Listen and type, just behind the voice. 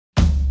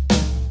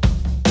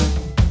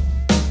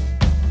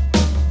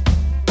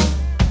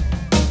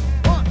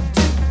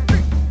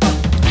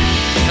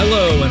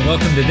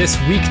welcome to this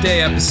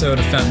weekday episode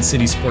of Fountain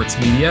City Sports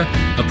Media,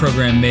 a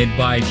program made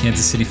by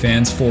Kansas City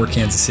fans for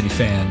Kansas City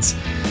fans.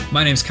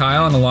 My name's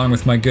Kyle, and along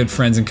with my good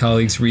friends and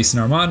colleagues Reese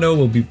and Armando,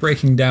 we'll be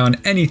breaking down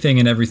anything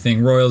and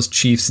everything Royals,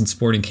 Chiefs, and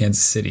Sporting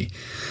Kansas City.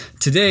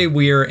 Today,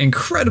 we are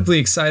incredibly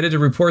excited to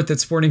report that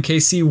Sporting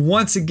KC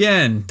once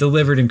again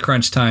delivered in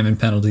crunch time and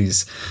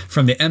penalties.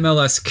 From the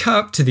MLS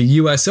Cup to the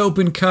US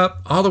Open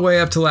Cup, all the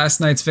way up to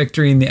last night's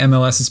victory in the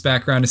MLS's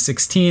back round of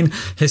 16,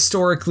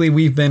 historically,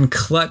 we've been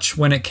clutch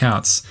when it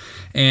counts.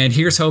 And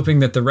here's hoping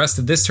that the rest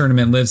of this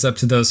tournament lives up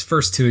to those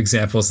first two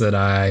examples that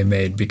I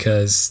made,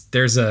 because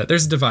there's a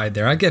divide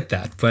there. I get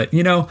that. But,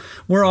 you know,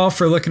 we're all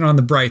for looking on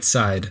the bright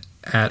side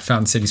at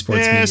Fountain City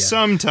Sports Media.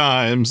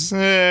 Sometimes.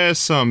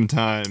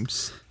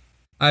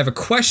 I have a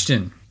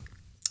question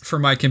for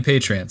my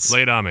compatriots.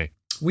 Lay it on me.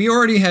 We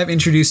already have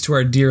introduced to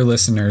our dear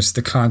listeners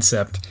the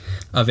concept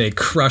of a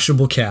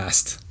crushable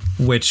cast,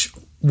 which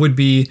would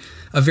be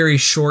a very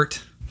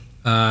short,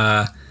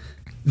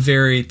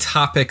 very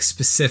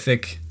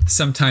topic-specific,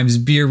 sometimes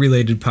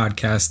beer-related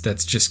podcast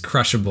that's just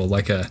crushable,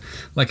 like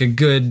a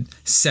good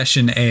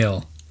session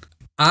ale.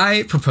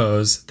 I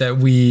propose that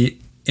we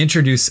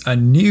introduce a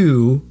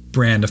new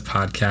brand of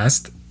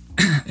podcast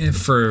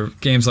for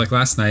games like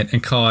last night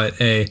and call it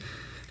a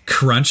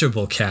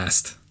Crunchable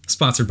Cast,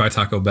 sponsored by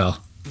Taco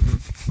Bell.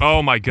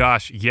 Oh my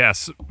gosh,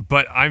 yes.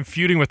 But I'm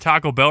feuding with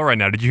Taco Bell right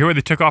now. Did you hear what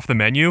they took off the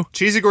menu?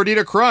 Cheesy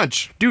Gordita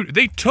Crunch. Dude,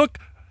 they took...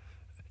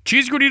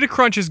 Cheesy Gordita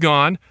Crunch is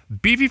gone.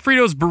 Beefy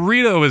Fritos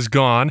Burrito is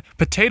gone.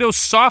 Potato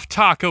Soft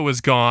Taco is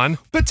gone.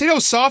 Potato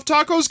Soft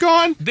Taco's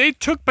gone? They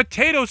took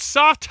Potato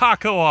Soft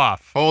Taco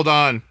off. Hold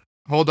on.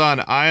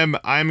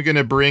 I'm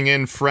gonna bring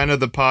in friend of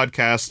the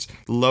podcast,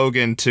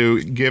 Logan,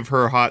 to give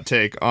her hot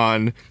take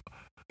on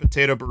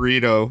potato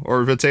burrito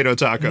or potato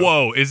taco.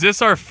 Whoa, is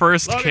this our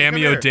first Logan,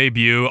 cameo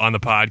debut on the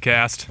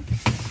podcast?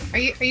 Are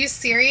you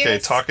serious? Okay,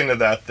 talking to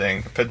that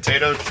thing.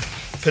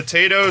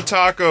 Potato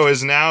taco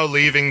is now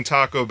leaving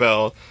Taco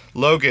Bell.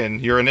 Logan,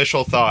 your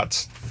initial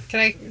thoughts?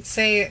 Can I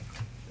say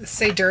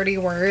dirty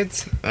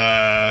words?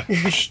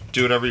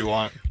 Do whatever you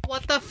want.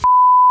 What the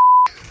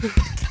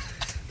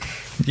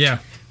Yeah.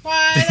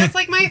 Why? That's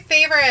like my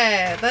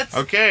favorite. That's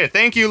Okay,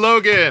 thank you,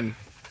 Logan.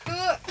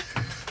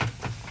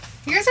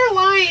 You guys are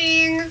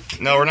lying.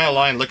 No, we're not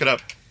lying. Look it up.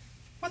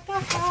 What the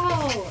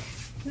hell?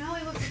 Nelly,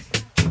 look.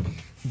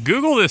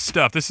 Google this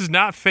stuff. This is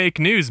not fake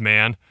news,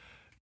 man.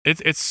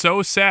 It's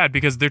so sad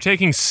because they're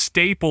taking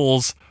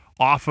staples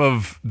off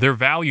of their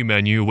value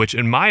menu, which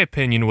in my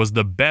opinion was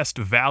the best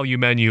value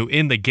menu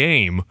in the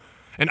game.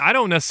 And I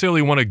don't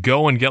necessarily want to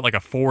go and get like a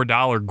 $4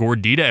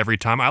 gordita every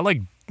time. I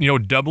like,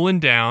 doubling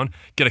down,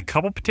 get a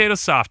couple potato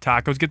soft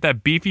tacos, get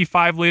that beefy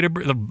 5-layer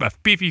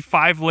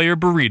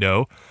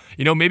burrito,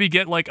 maybe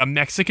get like a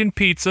Mexican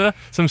pizza,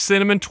 some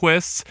cinnamon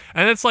twists,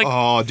 and it's like,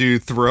 oh,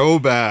 dude,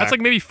 throwback. That's like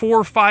maybe $4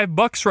 or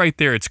 $5 right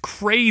there. It's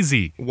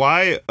crazy.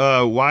 Why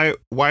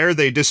are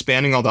they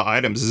disbanding all the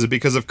items? Is it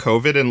because of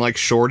COVID and like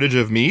shortage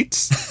of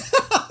meats?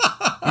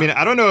 I mean,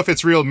 I don't know if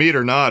it's real meat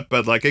or not,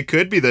 but like it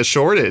could be the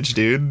shortage,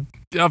 dude.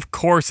 Of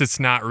course it's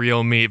not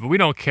real meat, but we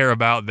don't care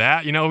about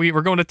that.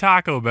 We're going to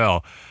Taco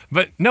Bell.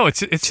 But no,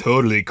 it's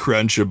totally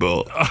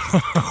crunchable.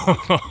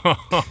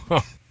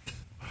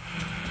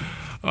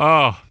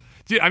 Oh,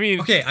 dude, I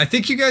mean... Okay, I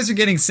think you guys are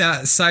getting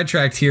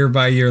sidetracked here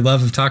by your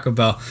love of Taco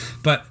Bell,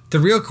 but the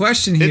real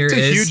question here is...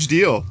 It's a huge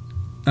deal.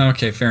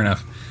 Okay, fair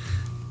enough.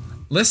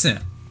 Listen,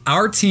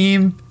 our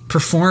team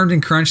performed in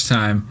crunch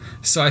time,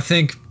 so I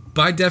think,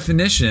 by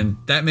definition,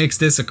 that makes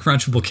this a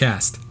crunchable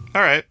cast.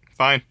 All right,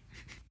 fine.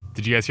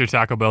 Did you guys hear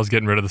Taco Bell's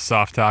getting rid of the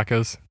soft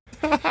tacos?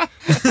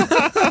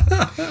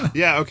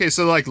 Yeah, okay,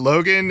 so like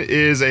Logan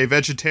is a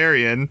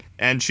vegetarian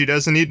and she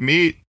doesn't eat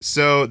meat,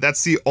 so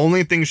that's the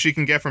only thing she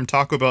can get from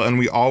Taco Bell, and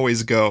we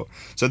always go.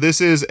 So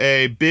this is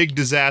a big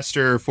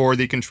disaster for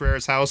the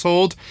Contreras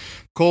household.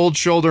 Cold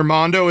Shoulder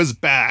Mondo is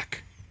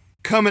back.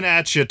 Coming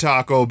at you,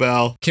 Taco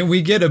Bell. Can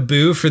we get a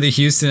boo for the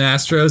Houston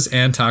Astros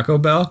and Taco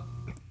Bell?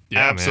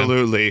 Yeah,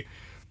 absolutely.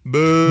 Man.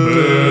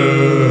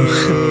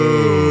 Boo.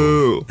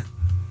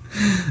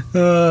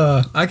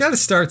 I got to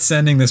start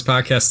sending this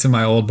podcast to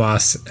my old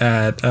boss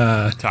at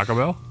Taco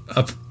Bell,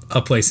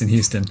 a place in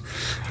Houston,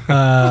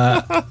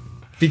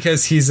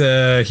 because he's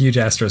a huge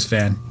Astros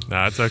fan.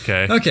 No, it's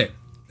okay. Okay.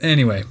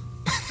 Anyway,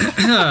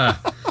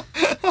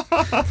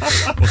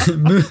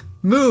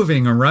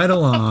 moving right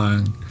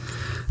along.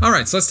 All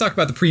right, so let's talk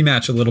about the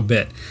pre-match a little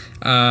bit.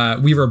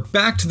 We were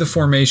back to the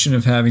formation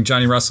of having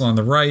Johnny Russell on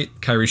the right,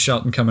 Kyrie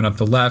Shelton coming up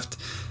the left.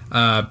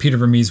 Peter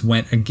Vermees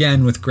went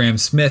again with Graham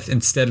Smith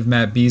instead of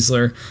Matt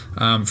Besler.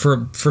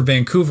 For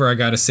Vancouver, I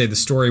got to say the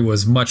story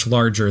was much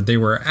larger. They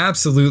were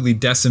absolutely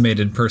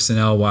decimated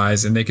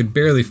personnel-wise, and they could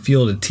barely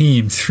field a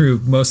team through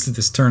most of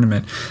this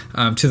tournament,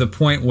 to the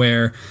point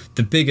where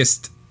the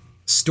biggest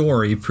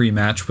story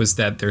pre-match was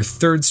that their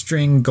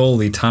third-string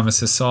goalie,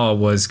 Thomas Hasal,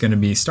 was going to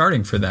be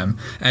starting for them,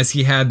 as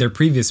he had their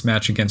previous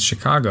match against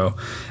Chicago.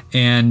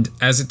 And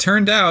as it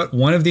turned out,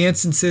 one of the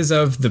instances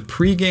of the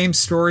pre-game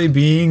story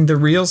being the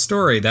real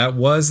story, that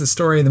was the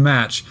story of the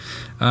match.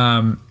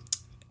 And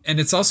And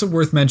it's also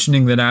worth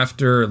mentioning that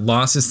after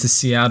losses to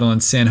Seattle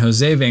and San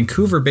Jose,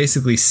 Vancouver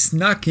basically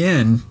snuck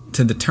in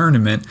to the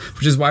tournament,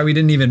 which is why we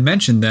didn't even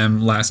mention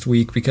them last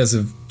week because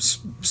of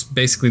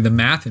basically the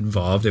math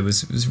involved. It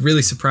was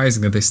really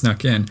surprising that they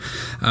snuck in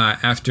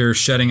after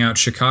shutting out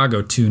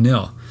Chicago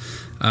 2-0.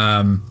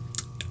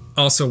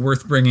 Also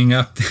worth bringing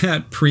up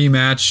that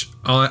pre-match,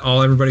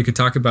 all everybody could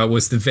talk about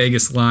was the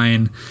Vegas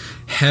line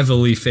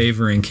heavily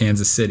favoring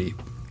Kansas City.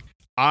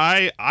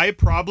 I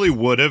probably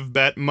would have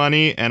bet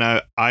money, and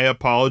I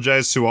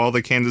apologize to all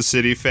the Kansas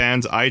City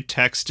fans. I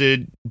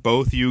texted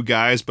both you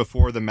guys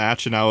before the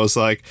match, and I was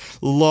like,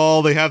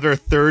 lol, they have their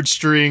third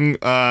string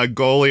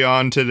goalie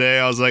on today.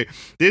 I was like,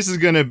 this is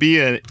going to be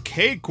a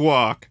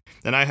cakewalk.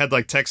 And I had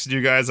like texted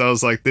you guys. I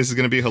was like, this is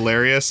going to be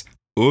hilarious.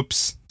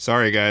 Oops.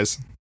 Sorry, guys.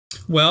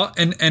 Well,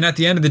 and at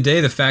the end of the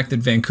day, the fact that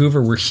Vancouver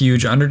were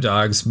huge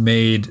underdogs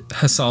made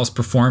Hasal's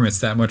performance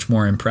that much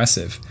more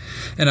impressive.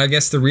 And I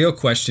guess the real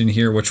question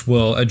here, which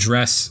we'll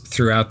address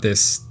throughout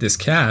this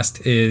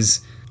cast, is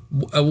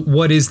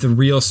what is the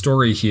real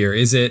story here?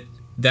 Is it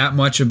that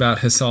much about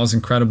Hasal's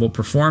incredible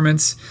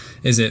performance?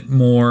 Is it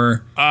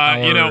more...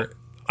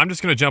 I'm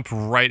just going to jump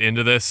right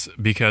into this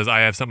because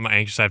I have something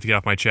anxious I have to get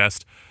off my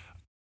chest.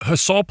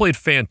 Hasal played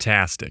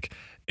fantastic.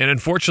 And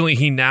unfortunately,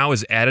 he now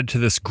is added to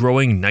this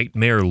growing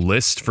nightmare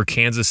list for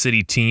Kansas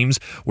City teams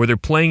where they're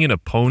playing an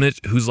opponent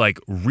who's like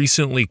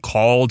recently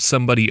called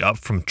somebody up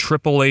from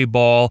AAA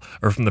ball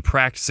or from the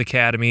practice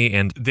academy,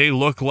 and they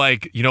look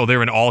like,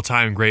 they're an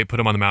all-time great, put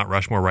them on the Mount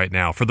Rushmore right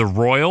now. For the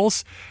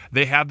Royals,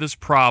 they have this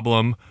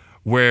problem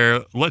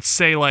where, let's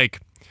say, like,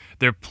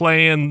 they're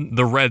playing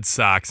the Red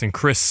Sox and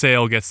Chris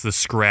Sale gets the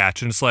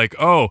scratch, and it's like,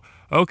 oh,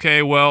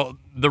 okay, well,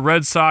 the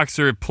Red Sox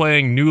are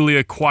playing newly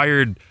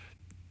acquired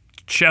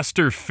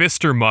Chester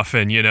Fister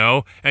Muffin,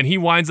 and he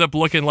winds up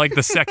looking like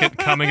the second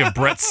coming of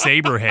Brett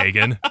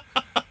Saberhagen.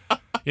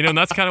 And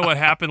that's kind of what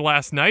happened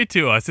last night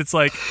to us. It's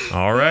like,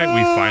 all right,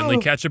 we finally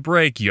catch a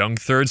break. Young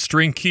third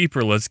string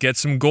keeper. Let's get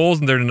some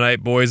goals in there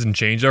tonight, boys, and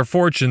change our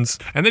fortunes.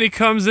 And then he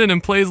comes in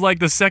and plays like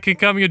the second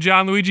coming of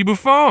Gianluigi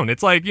Buffon.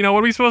 It's like, what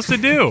are we supposed to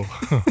do?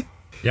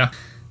 Yeah.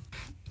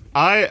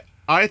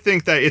 I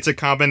think that it's a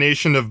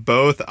combination of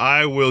both.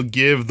 I will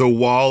give the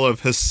wall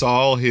of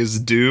Hasal his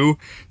due.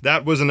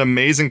 That was an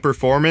amazing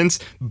performance,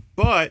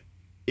 but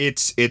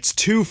it's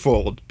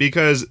twofold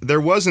because there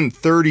wasn't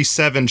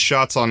 37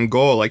 shots on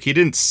goal. Like, he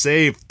didn't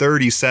save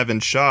 37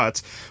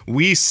 shots.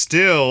 We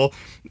still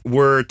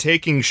were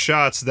taking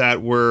shots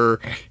that were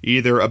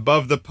either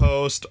above the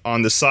post,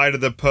 on the side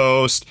of the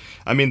post.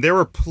 I mean, there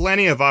were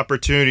plenty of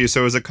opportunities,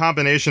 so it was a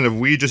combination of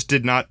we just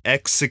did not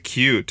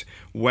execute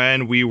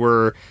when we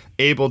were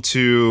able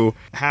to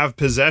have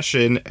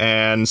possession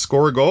and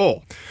score a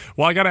goal.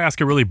 Well, I got to ask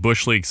a really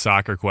Bush League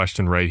soccer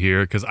question right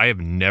here because I have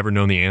never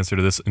known the answer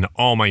to this in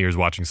all my years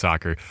watching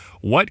soccer.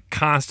 What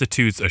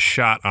constitutes a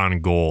shot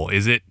on goal?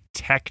 Is it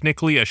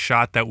technically a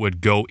shot that would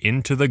go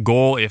into the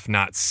goal if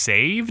not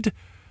saved?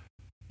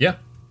 Yeah.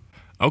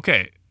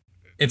 Okay.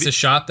 It's a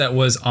shot that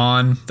was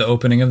on the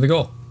opening of the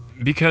goal.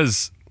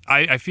 Because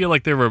I feel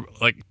like there were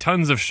like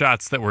tons of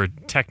shots that were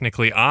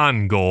technically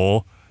on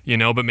goal,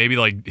 but maybe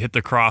like hit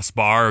the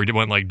crossbar or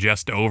went like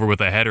just over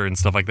with a header and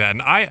stuff like that.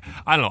 And I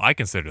don't know, I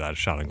consider that a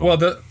shot on goal.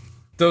 Well,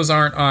 those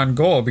aren't on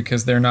goal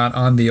because they're not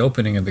on the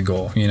opening of the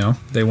goal,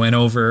 They went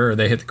over or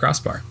they hit the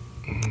crossbar.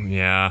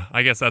 Yeah,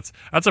 I guess that's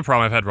a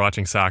problem I've had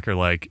watching soccer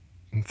like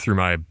through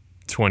my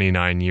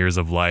 29 years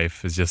of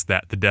life is just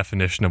that the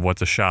definition of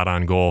what's a shot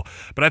on goal.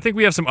 But I think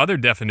we have some other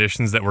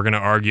definitions that we're going to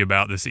argue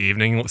about this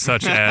evening,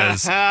 such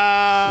as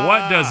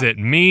what does it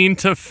mean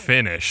to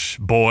finish,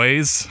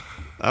 boys?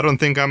 I don't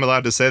think I'm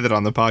allowed to say that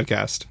on the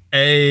podcast.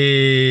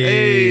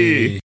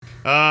 Hey.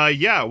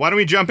 Yeah, why don't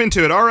we jump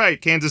into it? All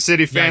right, Kansas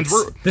City fans.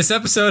 This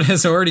episode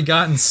has already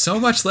gotten so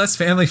much less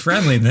family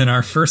friendly than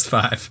our first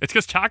 5. It's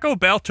because Taco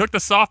Bell took the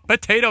soft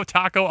potato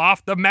taco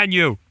off the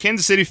menu.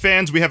 Kansas City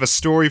fans, we have a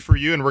story for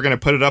you, and we're going to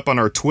put it up on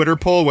our Twitter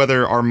poll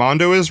whether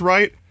Armando is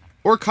right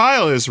or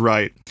Kyle is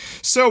right.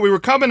 So we were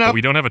coming up... But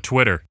we don't have a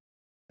Twitter.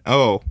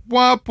 Oh.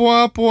 Wop,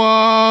 wop,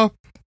 wop.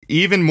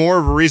 Even more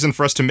of a reason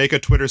for us to make a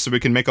Twitter so we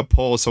can make a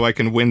poll so I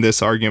can win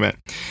this argument.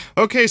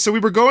 Okay, so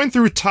we were going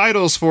through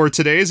titles for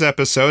today's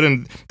episode,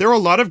 and there were a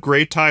lot of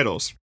great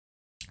titles.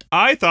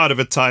 I thought of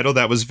a title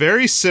that was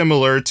very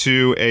similar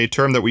to a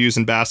term that we use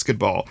in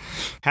basketball.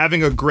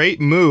 Having a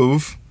great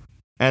move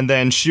and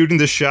then shooting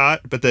the shot,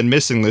 but then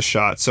missing the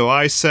shot. So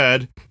I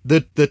said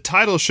that the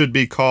title should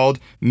be called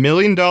 $1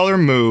 Million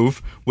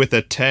Move with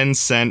a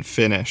 10-cent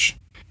finish.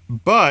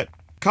 But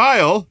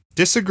Kyle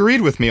disagreed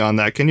with me on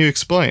that. Can you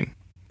explain?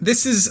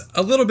 This is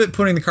a little bit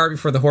putting the cart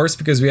before the horse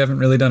because we haven't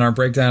really done our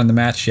breakdown of the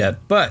match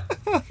yet. But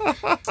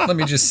let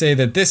me just say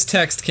that this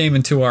text came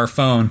into our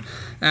phone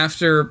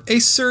after a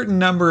certain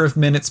number of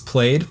minutes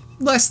played,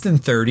 less than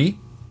 30,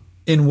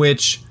 in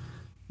which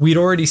we'd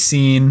already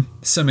seen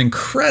some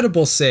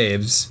incredible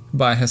saves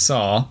by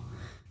Hasal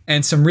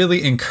and some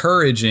really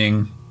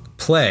encouraging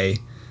play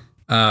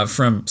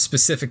from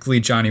specifically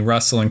Johnny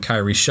Russell and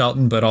Kyrie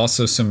Shelton, but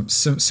also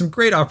some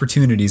great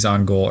opportunities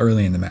on goal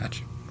early in the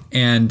match.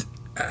 And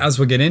as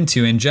we'll get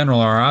into, in general,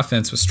 our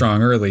offense was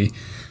strong early.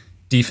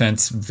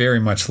 Defense very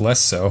much less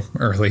so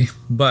early.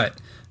 But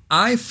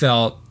I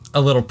felt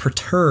a little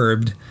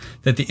perturbed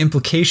that the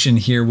implication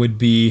here would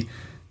be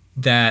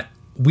that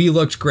we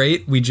looked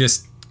great, we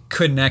just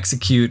couldn't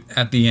execute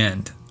at the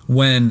end,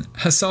 when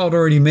Hasal had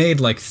already made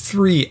like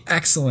 3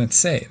 excellent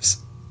saves.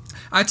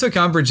 I took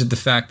umbrage at the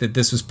fact that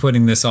this was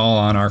putting this all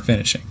on our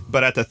finishing.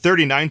 But at the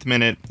 39th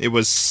minute, it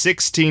was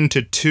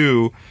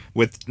 16-2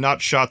 with not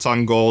shots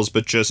on goals,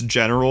 but just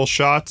general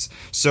shots.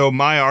 So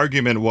my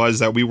argument was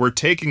that we were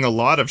taking a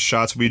lot of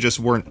shots, we just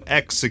weren't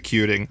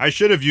executing. I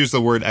should have used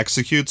the word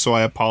execute, so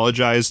I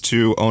apologize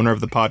to owner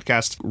of the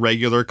podcast,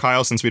 Regular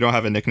Kyle, since we don't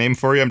have a nickname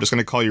for you. I'm just going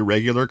to call you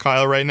Regular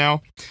Kyle right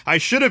now. I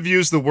should have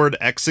used the word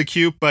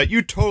execute, but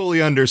you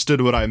totally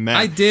understood what I meant.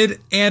 I did,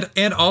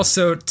 and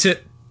also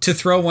to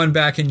throw one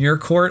back in your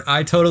court,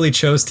 I totally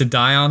chose to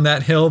die on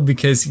that hill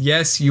because,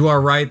 yes, you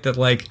are right that,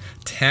 like,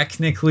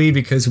 technically,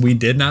 because we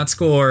did not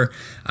score,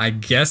 I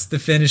guess the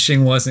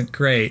finishing wasn't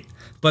great.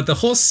 But the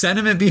whole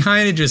sentiment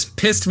behind it just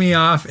pissed me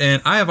off,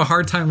 and I have a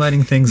hard time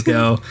letting things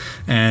go,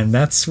 and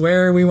that's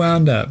where we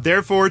wound up.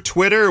 Therefore,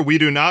 Twitter, we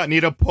do not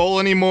need a poll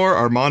anymore.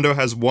 Armando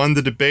has won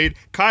the debate.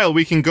 Kyle,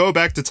 we can go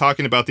back to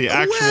talking about the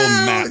actual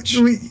match.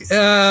 Okay,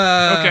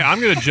 I'm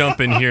going to jump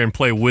in here and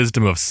play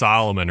Wisdom of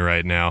Solomon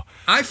right now.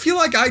 I feel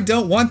like I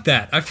don't want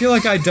that. I feel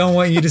like I don't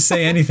want you to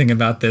say anything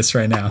about this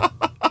right now.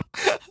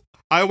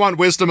 I want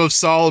Wisdom of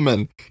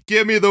Solomon.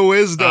 Give me the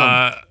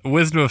wisdom.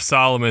 Wisdom of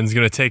Solomon's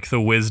going to take the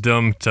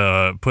wisdom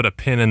to put a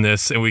pin in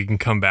this, and we can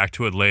come back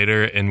to it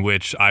later, in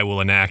which I will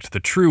enact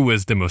the true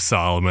Wisdom of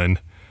Solomon.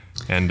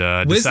 And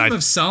Wisdom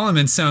of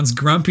Solomon sounds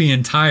grumpy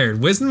and tired.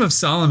 Wisdom of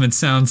Solomon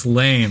sounds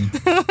lame.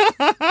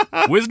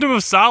 Wisdom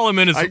of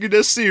Solomon is... I can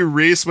just see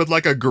Reese with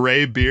like a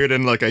gray beard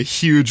and like a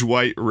huge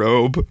white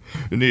robe.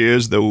 And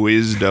here's the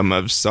Wisdom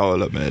of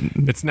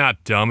Solomon. It's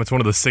not dumb. It's one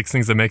of the 6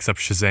 things that makes up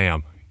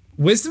Shazam.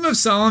 Wisdom of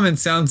Solomon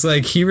sounds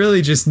like he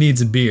really just needs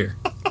a beer.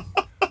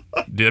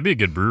 Dude, that'd be a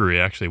good brewery,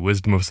 actually.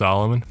 Wisdom of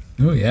Solomon.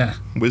 Oh, yeah.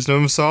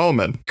 Wisdom of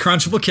Solomon.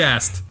 Crunchable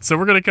cast. So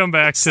we're going to come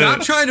back to...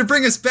 Stop trying to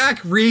bring us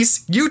back,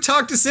 Reese. You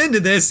talked us into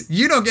this.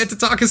 You don't get to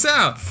talk us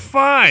out.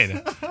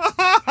 Fine.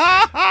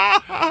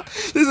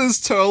 This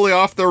is totally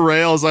off the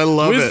rails. I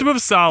love Wisdom it.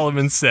 of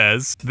Solomon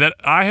says that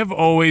I have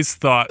always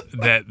thought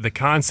that the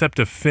concept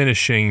of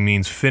finishing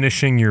means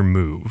finishing your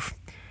move,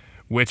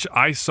 which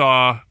I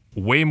saw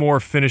way more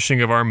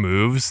finishing of our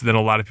moves than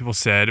a lot of people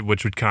said,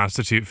 which would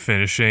constitute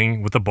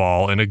finishing with the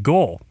ball in a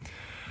goal.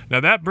 Now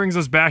that brings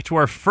us back to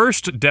our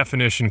first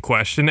definition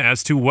question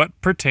as to what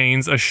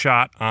pertains a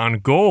shot on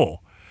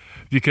goal.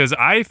 Because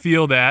I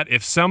feel that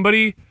if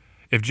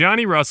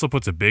Johnny Russell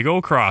puts a big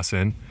old cross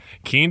in,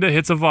 Kinda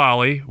hits a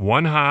volley,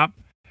 one hop,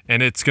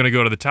 and it's going to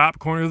go to the top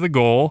corner of the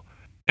goal,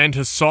 and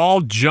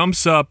Hasal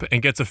jumps up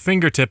and gets a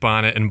fingertip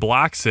on it and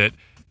blocks it,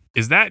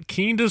 is that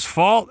Kinda's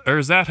fault, or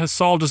is that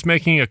Hasal just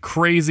making a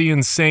crazy,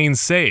 insane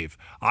save?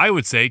 I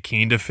would say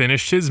Kinda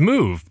finished his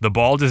move. The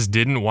ball just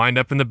didn't wind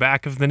up in the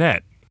back of the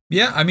net.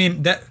 Yeah, I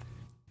mean,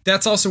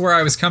 that's also where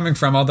I was coming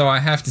from, although I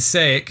have to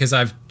say it because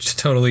I've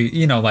totally,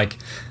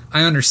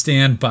 I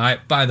understand by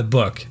the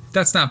book.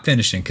 That's not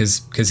finishing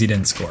because he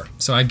didn't score.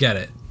 So I get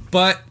it.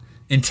 But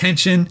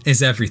intention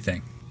is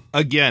everything.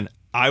 Again,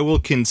 I will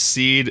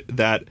concede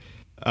that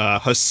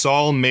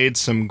Hasal made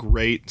some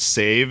great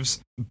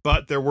saves,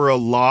 but there were a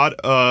lot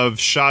of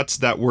shots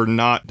that were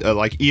not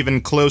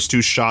even close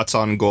to shots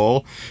on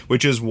goal,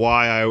 which is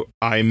why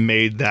I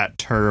made that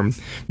term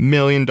 $1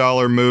 million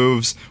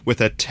moves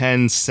with a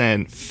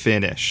 10-cent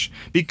finish.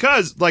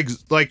 Because like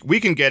we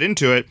can get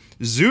into it,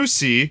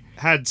 Zusi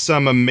had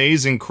some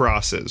amazing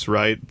crosses,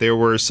 right? There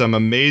were some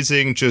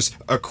amazing just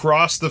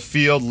across the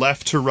field,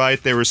 left to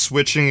right. They were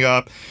switching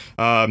up.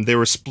 They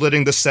were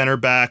splitting the center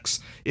backs.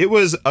 It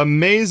was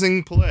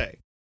amazing play.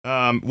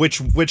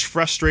 Which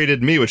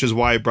frustrated me, which is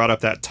why I brought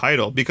up that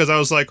title, because I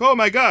was like, oh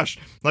my gosh,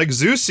 like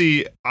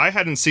Zusi, I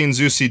hadn't seen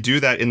Zusi do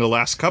that in the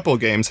last couple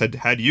games.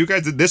 Had you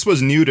guys, this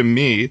was new to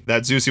me,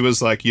 that Zusi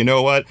was like, you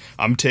know what,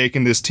 I'm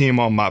taking this team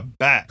on my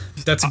back.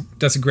 That's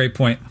a great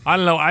point. I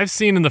don't know, I've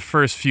seen in the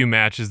first few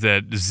matches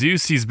that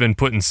Zusi's been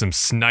putting some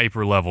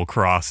sniper level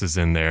crosses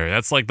in there.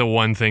 That's like the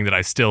one thing that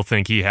I still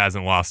think he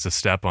hasn't lost a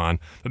step on.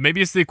 But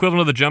maybe it's the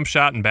equivalent of the jump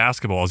shot in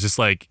basketball. It's just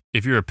like,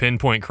 if you're a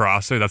pinpoint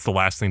crosser, that's the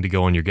last thing to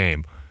go in your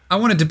game. I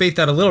want to debate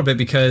that a little bit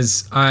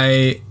because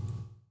I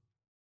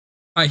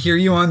hear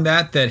you on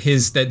that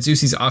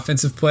Zusi's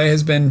offensive play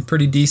has been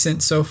pretty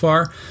decent so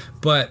far,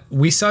 but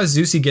we saw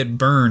Zusi get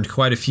burned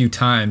quite a few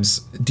times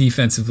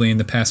defensively in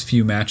the past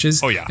few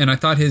matches. Oh yeah. And I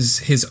thought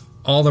his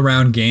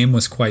all-around game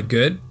was quite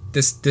good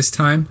this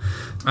time.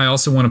 I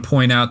also want to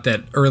point out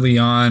that early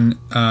on,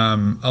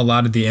 a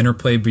lot of the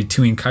interplay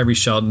between Kyrie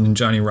Shelton and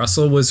Johnny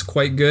Russell was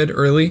quite good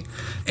early.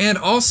 And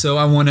also,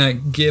 I want to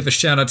give a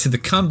shout out to the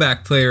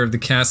comeback player of the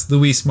cast,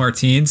 Luis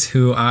Martins,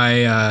 who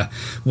I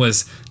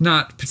was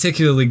not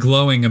particularly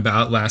glowing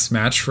about last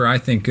match for, I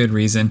think, good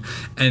reason.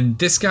 And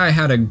this guy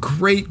had a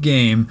great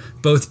game,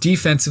 both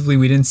defensively.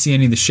 We didn't see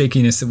any of the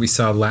shakiness that we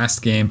saw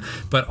last game,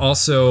 but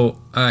also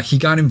he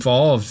got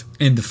involved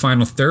in the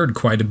final third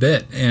quite a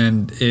bit,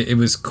 and it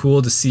was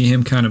cool to see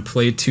him kind of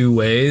play two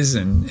ways,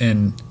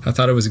 and I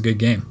thought it was a good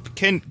game.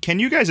 Can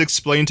you guys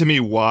explain to me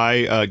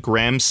why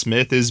Graham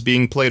Smith is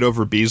being played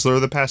over Beasler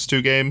the past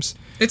 2 games?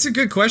 It's a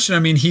good question. I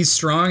mean, he's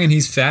strong and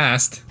he's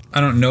fast. I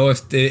don't know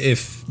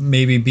if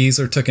maybe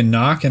Beasler took a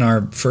knock in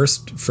our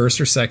first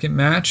or second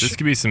match. This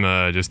could be some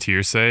just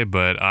hearsay,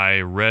 but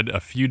I read a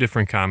few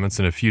different comments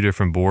and a few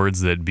different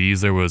boards that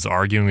Beasler was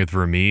arguing with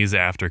Vermees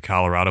after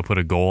Colorado put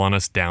a goal on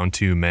us down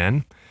 2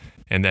 men,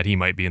 and that he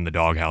might be in the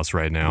doghouse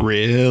right now.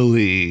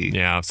 Really?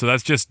 Yeah. So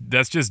that's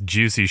just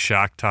juicy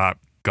shock top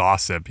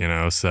gossip,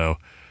 so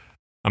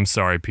I'm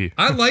sorry, Pete.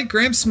 I like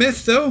Graham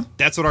Smith, though.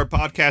 That's what our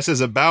podcast is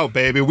about,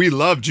 baby. We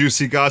love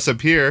juicy gossip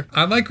here.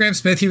 I like Graham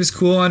Smith. He was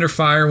cool under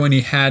fire when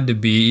he had to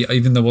be,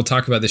 even though we'll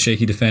talk about the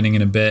shaky defending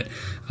in a bit.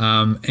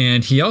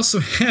 And he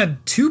also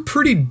had 2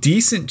 pretty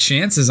decent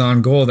chances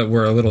on goal that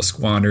were a little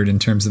squandered in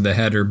terms of the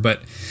header.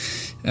 But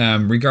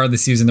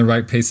regardless, he was in the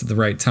right pace at the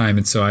right time.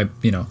 And so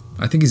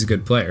I think he's a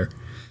good player.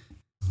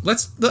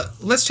 Let's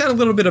chat a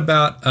little bit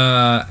about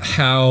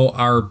how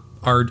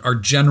our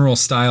general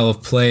style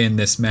of play in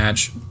this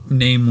match,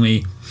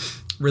 namely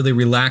really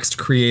relaxed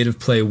creative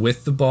play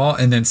with the ball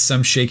and then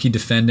some shaky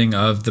defending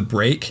of the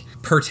break,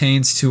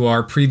 pertains to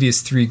our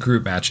previous 3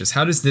 group matches.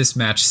 How does this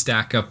match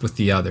stack up with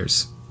the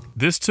others?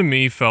 This to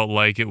me felt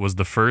like it was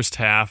the first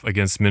half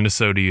against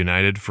Minnesota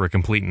United for a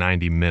complete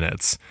 90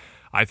 minutes.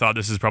 I thought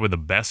this is probably the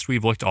best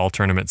we've looked all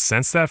tournament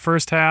since that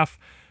first half.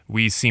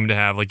 We seem to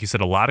have, like you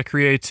said, a lot of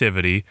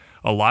creativity,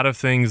 a lot of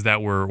things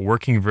that were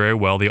working very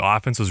well. The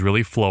offense was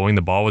really flowing.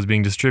 The ball was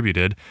being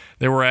distributed.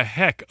 There were a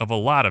heck of a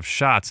lot of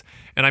shots.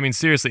 And I mean,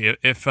 seriously,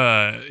 if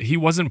he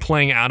wasn't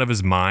playing out of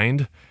his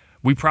mind,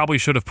 we probably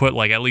should have put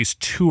like at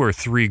least 2 or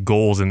 3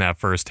 goals in that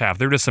first half.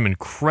 There were just some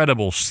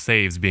incredible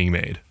saves being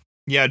made.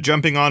 Yeah,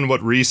 jumping on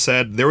what Reese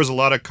said, there was a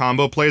lot of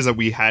combo plays that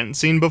we hadn't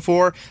seen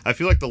before. I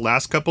feel like the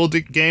last couple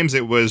of games,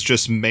 it was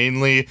just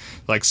mainly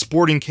like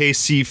Sporting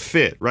KC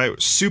fit, right?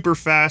 Super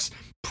fast,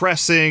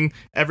 pressing,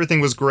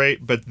 everything was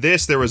great. But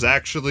there was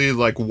actually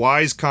like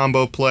wise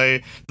combo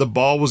play. The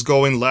ball was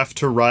going left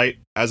to right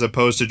as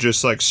opposed to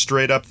just like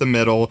straight up the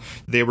middle.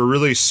 They were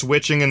really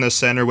switching in the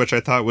center, which I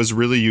thought was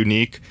really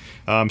unique.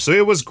 So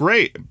it was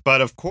great. But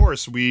of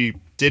course,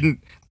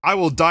 I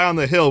will die on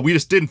the hill. We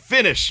just didn't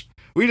finish.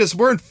 We just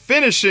weren't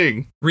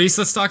finishing. Reese,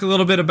 let's talk a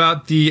little bit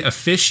about the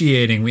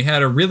officiating. We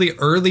had a really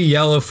early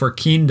yellow for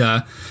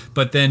Kinda,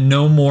 but then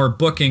no more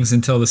bookings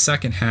until the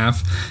second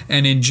half.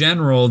 And in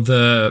general,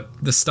 the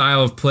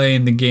style of play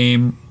in the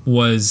game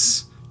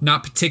was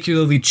not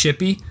particularly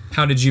chippy.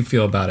 How did you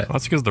feel about it? Well,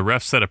 that's because the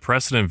ref set a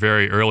precedent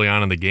very early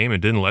on in the game and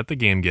didn't let the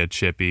game get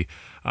chippy.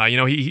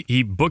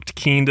 He booked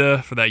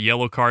Kinda for that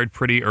yellow card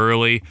pretty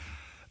early.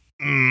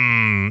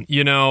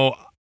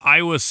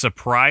 I was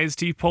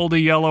surprised he pulled a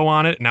yellow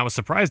on it, and I was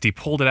surprised he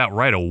pulled it out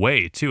right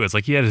away, too. It's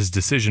like he had his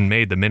decision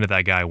made the minute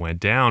that guy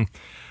went down.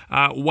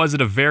 Was it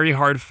a very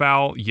hard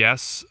foul?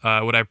 Yes.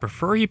 Would I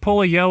prefer he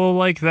pull a yellow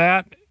like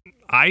that?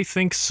 I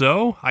think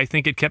so. I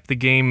think it kept the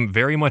game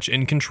very much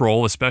in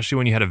control, especially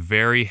when you had a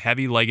very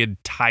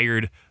heavy-legged,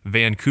 tired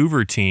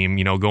Vancouver team,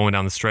 going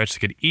down the stretch that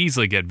could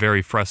easily get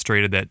very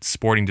frustrated that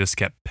Sporting just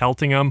kept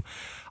pelting them.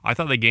 I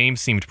thought the game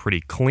seemed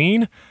pretty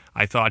clean.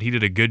 I thought he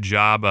did a good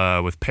job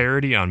with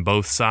parity on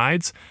both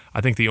sides.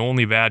 I think the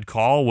only bad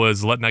call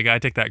was letting that guy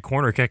take that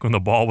corner kick when the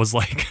ball was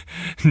like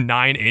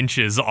 9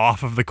 inches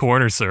off of the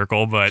corner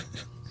circle, but...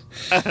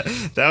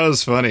 That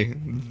was funny.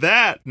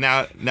 Now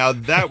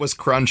that was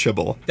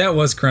crunchable. That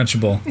was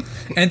crunchable.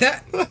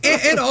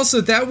 And also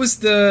that was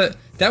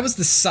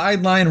the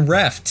sideline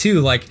ref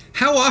too. Like,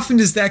 how often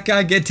does that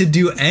guy get to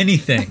do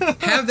anything?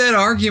 Have that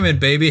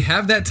argument, baby.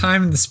 Have that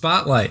time in the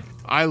spotlight.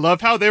 I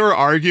love how they were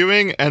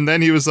arguing, and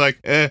then he was like,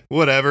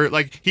 whatever.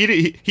 Like, he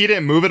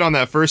didn't move it on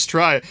that first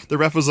try. The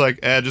ref was like,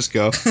 just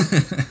go.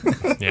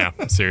 Yeah,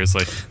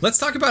 seriously. Let's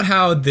talk about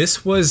how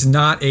this was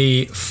not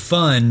a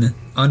fun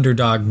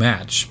underdog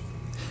match.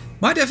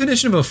 My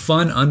definition of a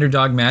fun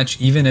underdog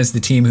match, even as the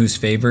team who's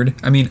favored,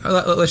 I mean,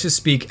 let's just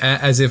speak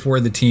as if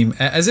we're the team,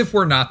 as if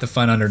we're not the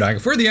fun underdog.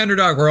 If we're the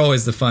underdog, we're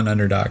always the fun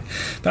underdog.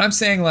 But I'm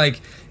saying, like,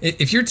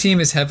 if your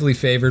team is heavily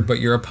favored, but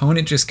your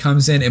opponent just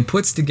comes in and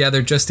puts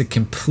together just a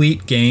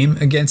complete game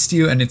against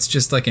you, and it's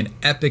just like an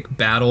epic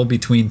battle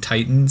between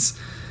titans,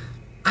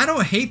 I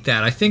don't hate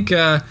that. I think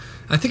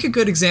a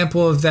good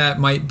example of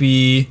that might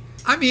be,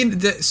 I mean,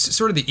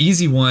 sort of the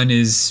easy one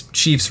is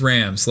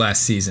Chiefs-Rams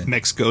last season.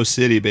 Mexico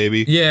City,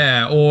 baby.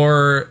 Yeah,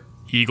 or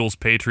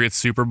Eagles-Patriots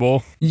Super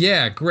Bowl.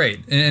 Yeah,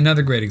 great.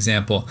 Another great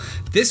example.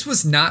 This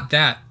was not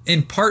that,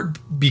 in part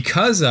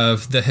because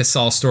of the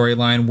Hasal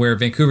storyline where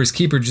Vancouver's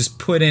keeper just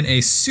put in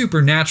a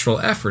supernatural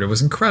effort. It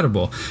was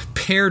incredible,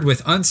 paired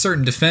with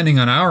uncertain defending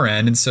on our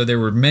end, and so there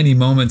were many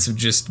moments of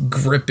just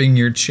gripping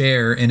your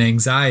chair in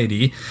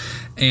anxiety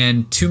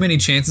and too many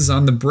chances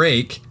on the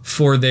break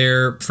for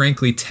their,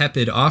 frankly,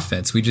 tepid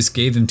offense. We just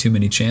gave them too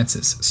many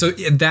chances. So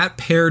that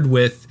paired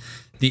with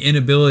the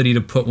inability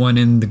to put one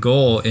in the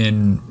goal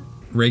in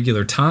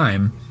regular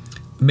time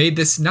made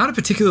this not a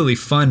particularly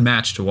fun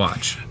match to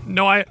watch.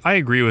 No, I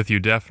agree with you,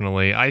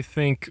 definitely. I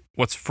think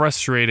what's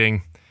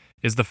frustrating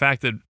is the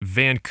fact that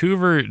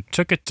Vancouver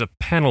took it to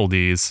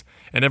penalties,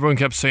 and everyone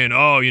kept saying,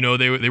 oh, you know,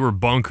 they were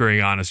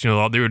bunkering on us. You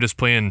know, they were just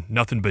playing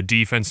nothing but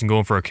defense and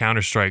going for a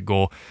counter-strike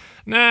goal.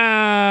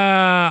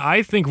 Nah,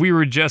 I think we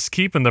were just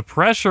keeping the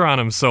pressure on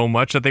them so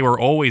much that they were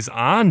always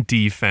on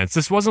defense.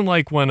 This wasn't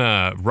like when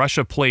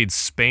Russia played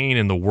Spain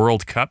in the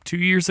World Cup 2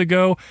 years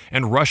ago,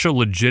 and Russia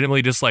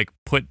legitimately just like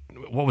put,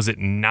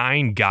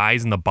 9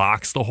 guys in the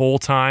box the whole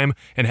time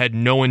and had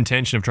no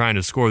intention of trying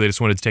to score. They just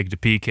wanted to take it to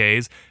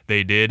PKs.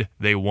 They did.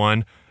 They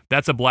won.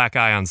 That's a black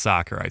eye on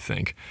soccer, I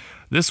think.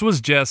 This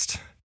was just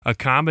a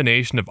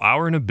combination of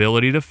our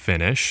inability to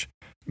finish,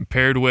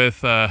 paired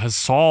with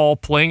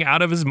Hasal playing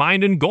out of his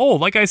mind in goal.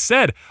 Like I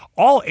said,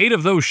 all 8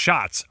 of those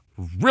shots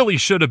really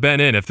should have been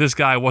in if this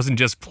guy wasn't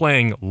just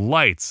playing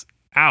lights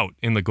out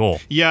in the goal.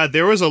 Yeah,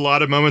 there was a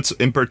lot of moments,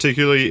 in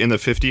particularly in the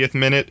 50th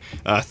minute.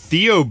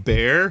 Theo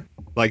Bair,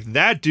 like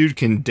that dude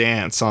can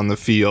dance on the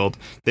field.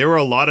 There were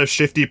a lot of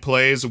shifty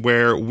plays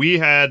where we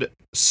had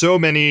so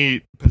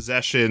many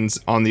possessions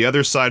on the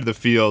other side of the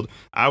field.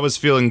 I was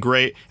feeling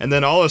great, and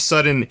then all of a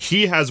sudden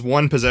he has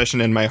one possession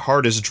and my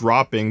heart is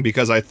dropping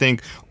because I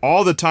think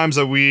all the times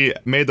that we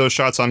made those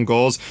shots on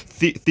goals,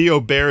 Theo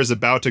Bair is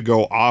about to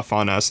go off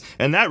on us,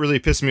 and that really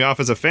pissed me off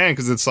as a fan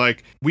because it's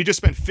like we just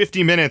spent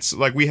 50 minutes,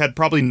 like we had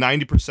probably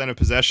 90% of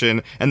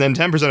possession, and then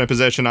 10% of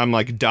possession I'm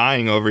like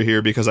dying over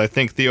here because I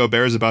think Theo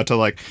Bair is about to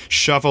like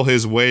shuffle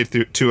his way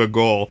through to a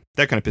goal.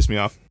 That kind of pissed me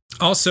off.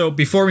 Also,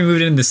 before we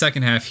moved into the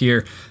second half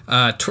here,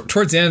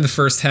 towards the end of the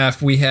first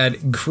half, we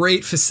had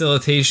great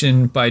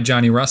facilitation by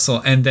Johnny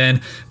Russell, and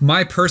then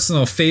my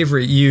personal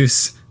favorite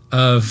use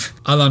of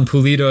Alan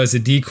Pulido as a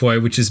decoy,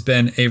 which has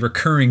been a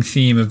recurring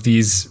theme of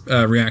these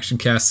reaction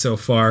casts so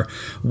far,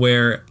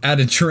 where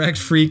at a direct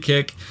free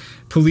kick,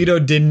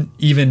 Pulido didn't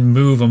even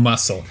move a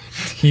muscle.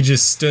 He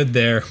just stood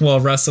there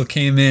while Russell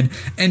came in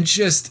and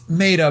just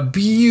made a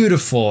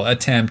beautiful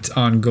attempt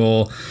on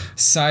goal,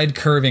 side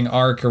curving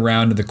arc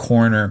around the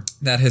corner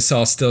that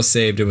Hasal still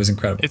saved. It was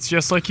incredible. It's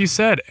just like you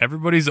said,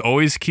 everybody's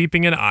always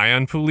keeping an eye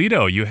on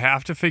Pulido. You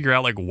have to figure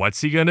out, like,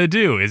 what's he going to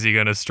do? Is he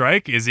going to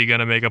strike? Is he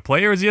going to make a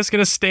play? Or is he just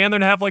going to stand there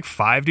and have like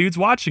 5 dudes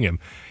watching him?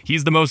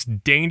 He's the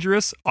most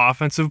dangerous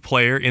offensive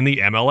player in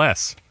the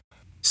MLS.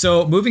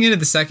 So moving into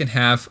the second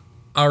half,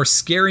 our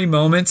scary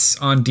moments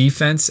on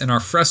defense and our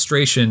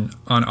frustration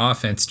on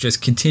offense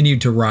just continued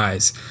to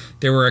rise.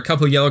 There were a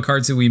couple of yellow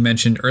cards that we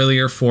mentioned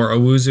earlier for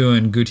Owuzu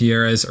and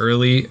Gutierrez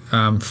early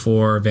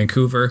for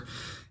Vancouver.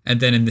 And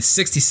then in the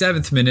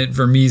 67th minute,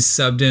 Vermes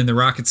subbed in the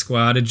Rocket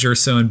Squad,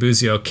 Adjurso and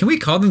Buzio. Can we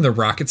call them the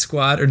Rocket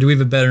Squad, or do we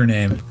have a better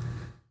name?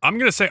 I'm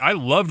going to say I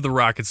loved the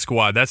Rocket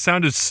Squad. That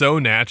sounded so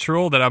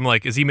natural that I'm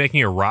like, is he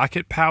making a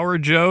Rocket Power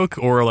joke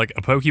or like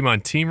a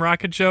Pokemon Team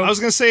Rocket joke? I was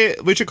going to say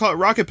we should call it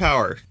Rocket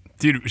Power.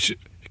 Dude,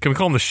 can we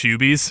call them the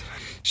Shoobies?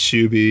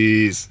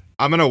 Shoobies.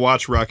 I'm going to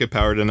watch Rocket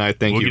Power tonight.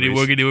 Thank you, Reese.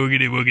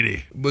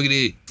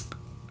 Woogity.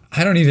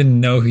 I don't even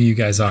know who you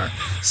guys are.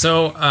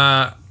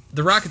 So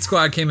the Rocket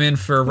Squad came in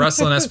for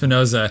Russell and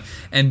Espinoza,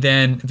 and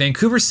then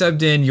Vancouver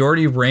subbed in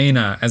Yordi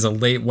Reyna as a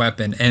late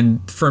weapon.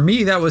 And for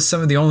me, that was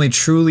some of the only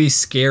truly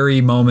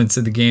scary moments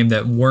of the game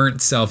that weren't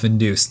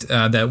self-induced,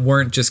 that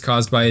weren't just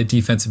caused by a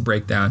defensive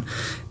breakdown.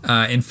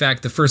 In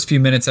fact, the first few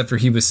minutes after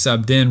he was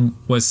subbed in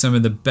was some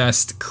of the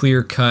best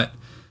clear-cut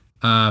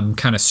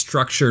kind of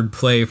structured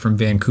play from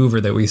Vancouver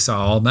that we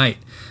saw all night.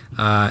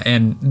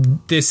 And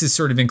this is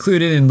sort of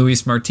included in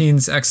Luis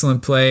Martin's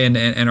excellent play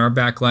and our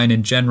back line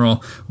in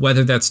general.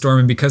 Weathered that storm,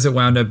 and because it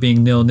wound up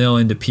being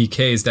 0-0 into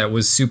PKs, that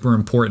was super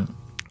important.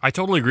 I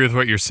totally agree with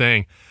what you're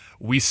saying.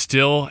 We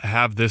still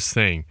have this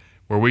thing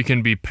where we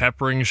can be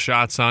peppering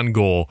shots on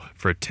goal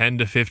for 10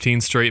 to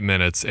 15 straight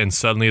minutes, and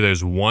suddenly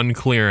there's one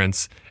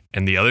clearance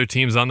and the other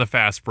team's on the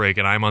fast break,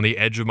 and I'm on the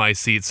edge of my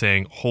seat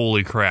saying,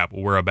 holy crap,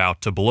 we're about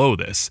to blow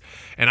this.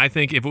 And I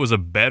think if it was a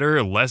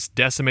better, less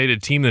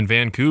decimated team than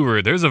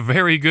Vancouver, there's a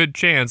very good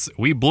chance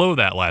we blow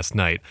that last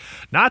night.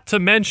 Not to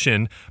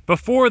mention,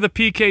 before the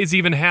PKs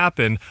even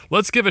happen,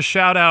 let's give a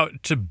shout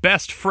out to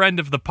best friend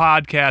of the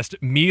podcast,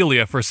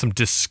 Melia, for some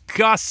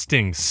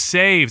disgusting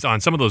saves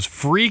on some of those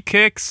free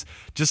kicks,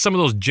 just some of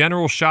those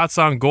general shots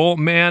on goal.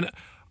 Man,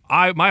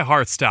 my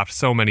heart stopped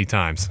so many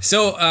times.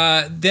 So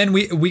then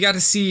we got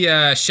to see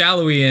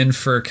Shallowy in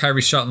for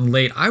Kyrie Shelton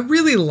late. I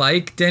really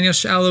like Daniel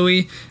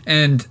Shallowy,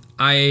 and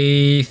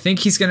I think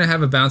he's going to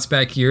have a bounce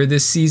back year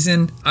this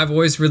season. I've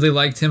always really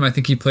liked him. I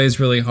think he plays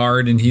really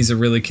hard, and he's a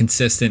really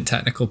consistent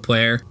technical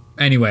player.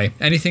 Anyway,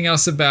 anything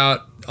else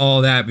about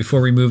all that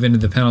before we move into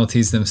the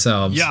penalties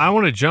themselves? Yeah, I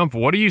want to jump.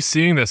 What are you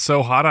seeing that's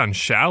so hot on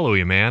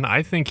Shallowy, man?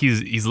 I think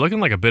he's looking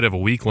like a bit of a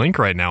weak link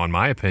right now, in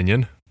my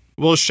opinion.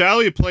 Well,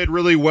 Shallowy played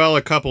really well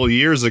a couple of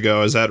years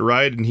ago, is that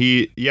right? And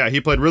he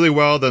played really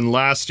well, then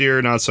last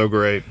year, not so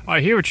great. I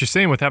hear what you're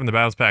saying with having the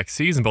bounce back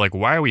season, but like,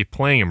 why are we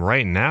playing him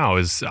right now?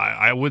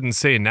 I wouldn't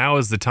say now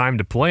is the time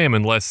to play him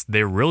unless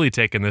they're really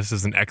taking this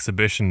as an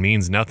exhibition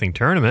means nothing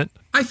tournament.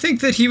 I think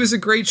that he was a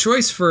great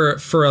choice for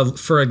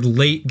a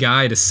late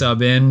guy to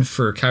sub in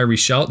for Kyrie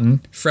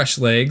Shelton. Fresh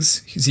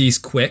legs, he's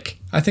quick.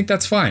 I think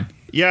that's fine.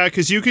 Yeah,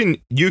 because you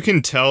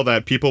can tell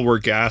that people were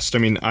gassed. I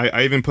mean,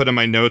 I even put in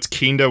my notes,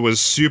 Kinda was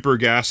super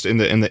gassed in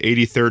the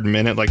 83rd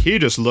minute. Like, he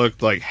just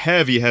looked like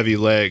heavy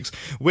legs,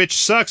 which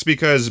sucks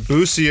because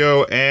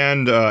Busio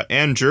and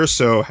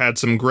Gerso had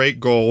some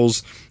great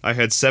goals. I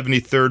had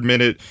 73rd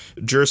minute.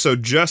 Gerso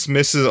just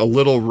misses a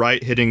little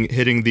right hitting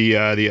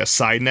the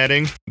side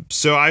netting.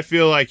 So I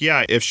feel like,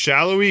 yeah, if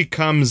Shallowy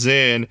comes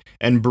in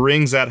and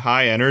brings that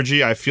high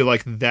energy, I feel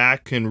like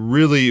that can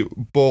really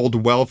bode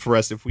well for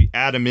us. If we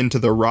add him into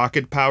the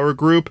Rocket Power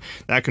group,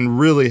 that can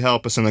really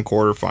help us in the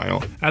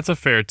quarterfinal. That's a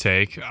fair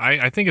take.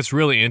 I think it's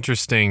really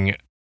interesting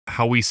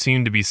how we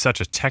seem to be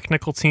such a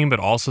technical team, but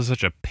also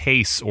such a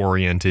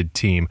pace-oriented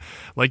team.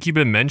 Like you've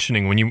been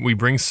mentioning, when we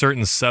bring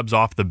certain subs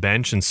off the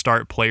bench and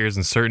start players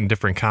in certain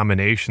different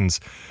combinations,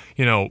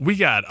 you know, we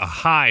got a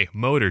high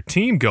motor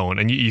team going,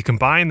 and you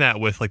combine that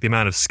with like the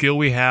amount of skill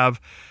we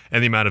have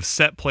and the amount of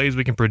set plays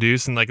we can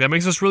produce, and like that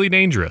makes us really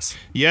dangerous.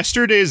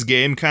 Yesterday's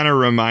game kind of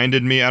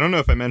reminded me, I don't know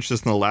if I mentioned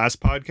this in the last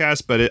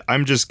podcast, but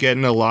I'm just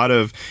getting a lot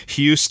of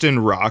Houston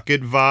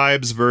Rocket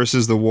vibes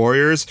versus the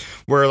Warriors,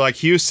 where like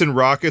Houston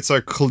Rockets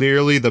are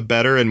clearly the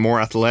better and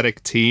more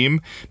athletic team,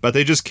 but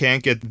they just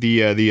can't get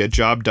the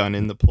job done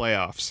in the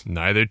playoffs.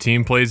 Neither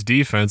team plays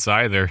defense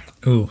either.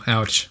 Ooh,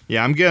 ouch.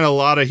 Yeah, I'm getting a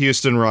lot of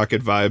Houston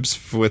Rocket vibes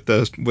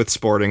with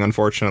Sporting,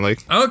 unfortunately.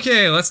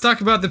 Okay, let's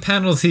talk about the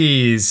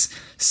penalties.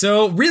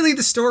 So really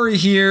the story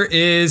here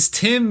is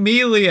Tim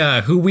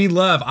Melia, who we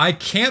love. I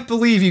can't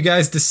believe you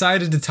guys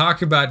decided to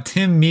talk about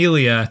Tim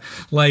Melia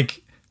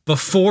like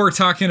before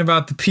talking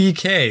about the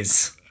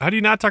PKs. How do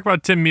you not talk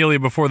about Tim Melia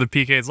before the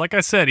PKs? Like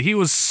I said, he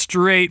was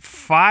straight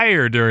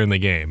fire during the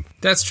game.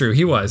 That's true.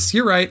 He was.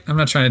 You're right. I'm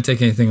not trying to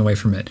take anything away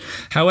from it.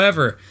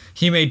 However,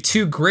 he made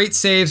two great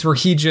saves where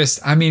he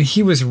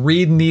was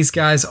reading these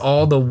guys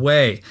all the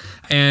way.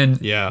 And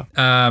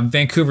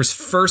Vancouver's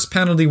first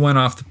penalty went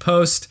off the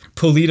post.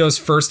 Pulido's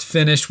first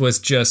finish was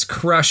just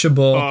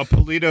crushable. Oh,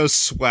 Pulido's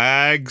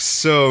swag,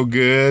 so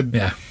good.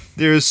 Yeah.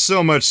 There's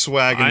so much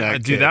swag in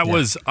that dude,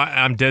 kid.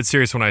 I'm dead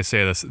serious when I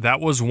say this. That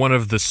was one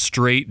of the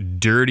straight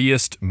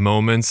dirtiest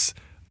moments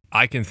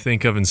I can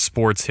think of in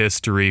sports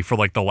history for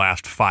like the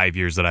last 5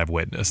 years that I've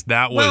witnessed.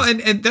 That was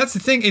and that's the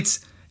thing.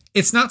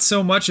 It's not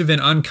so much of an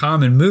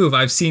uncommon move.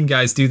 I've seen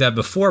guys do that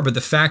before, but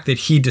the fact that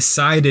he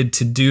decided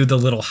to do the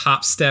little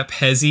hop step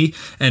hezzy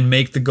and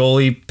make the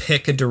goalie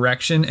pick a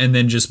direction and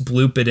then just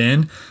bloop it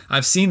in,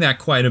 I've seen that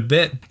quite a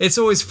bit. It's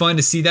always fun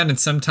to see that, and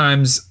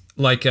sometimes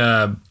like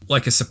a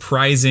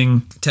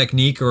surprising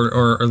technique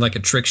or like a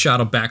trick shot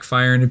will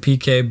backfire in a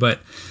PK, but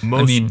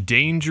most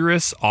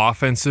dangerous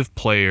offensive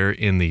player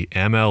in the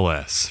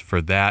MLS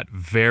for that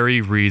very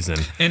reason.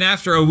 And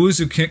after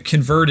Owusu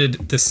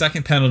converted the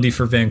second penalty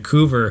for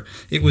Vancouver,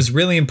 it was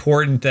really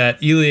important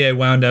that Ilie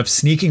wound up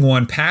sneaking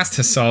one past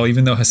Hasal,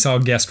 even though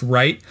Hasal guessed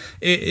right.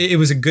 It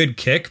was a good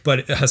kick,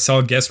 but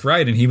Hasal guessed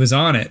right and he was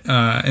on it.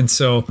 And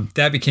so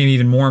that became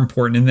even more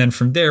important. And then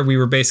from there, we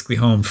were basically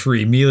home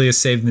free. Melia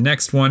saved the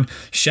next one.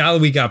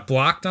 Shallowy got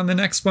blocked on the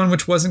next one,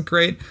 which wasn't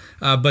great.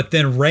 But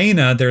then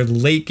Reyna, their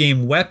late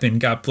game weapon,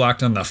 got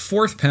blocked on the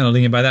fourth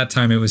penalty. And by that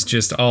time, it was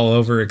just all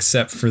over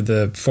except for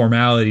the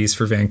formalities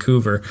for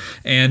Vancouver.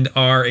 And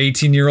our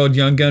 18-year-old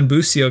young gun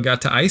Busio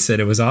got to ice it.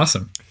 It was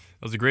awesome.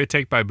 It was a great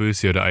take by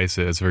Busio to ice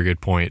it. It's a very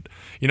good point.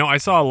 You know, I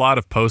saw a lot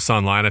of posts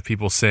online of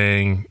people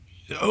saying,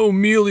 oh,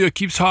 Melia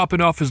keeps hopping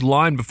off his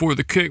line before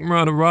the kick,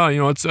 rah, you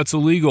know, that's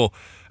illegal.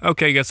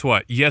 Okay, guess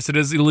what? Yes, it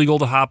is illegal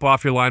to hop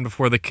off your line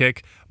before the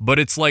kick, but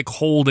it's like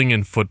holding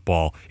in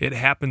football. It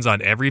happens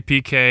on every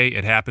PK.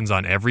 It happens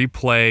on every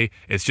play.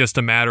 It's just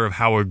a matter of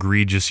how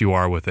egregious you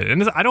are with it.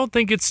 And I don't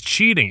think it's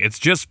cheating. It's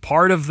just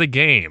part of the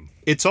game.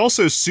 It's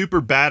also super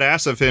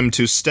badass of him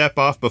to step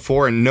off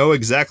before and know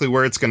exactly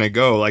where it's going to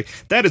go. Like,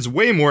 that is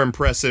way more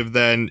impressive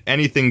than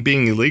anything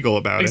being illegal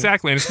about it.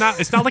 Exactly. And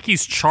it's not like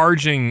he's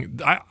charging.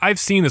 I've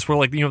seen this where,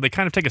 like, you know, they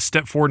kind of take a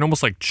step forward and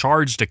almost like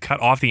charge to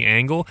cut off the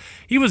angle.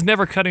 He was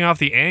never cutting off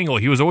the angle.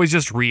 He was always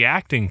just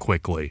reacting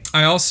quickly.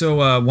 I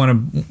also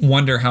want to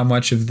wonder how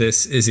much of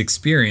this is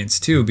experience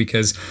too,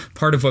 because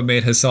part of what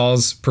made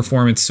Hasal's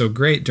performance so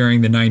great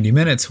during the 90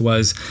 minutes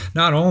was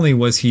not only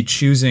was he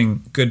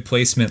choosing good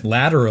placement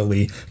laterally,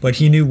 but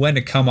he knew when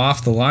to come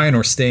off the line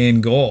or stay in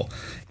goal.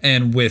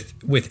 And with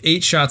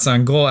 8 shots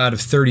on goal out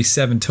of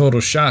 37 total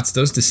shots,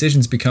 those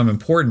decisions become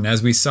important.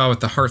 As we saw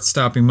with the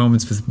heart-stopping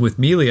moments with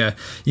Melia,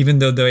 even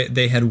though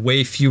they had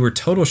way fewer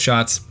total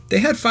shots, they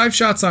had 5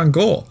 shots on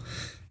goal.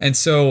 And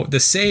so the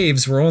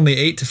saves were only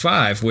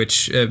 8-5,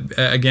 which,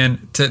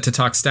 again, to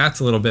talk stats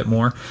a little bit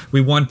more,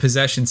 we won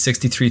possession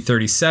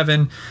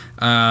 63-37.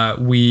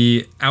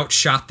 We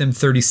outshot them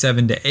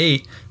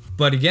 37-8.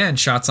 But again,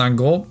 shots on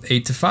goal,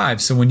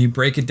 8-5. So when you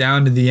break it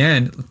down to the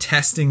end,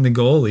 testing the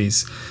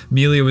goalies,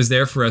 Melia was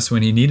there for us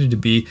when he needed to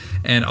be.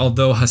 And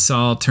although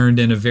Hasal turned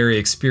in a very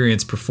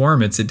experienced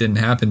performance, it didn't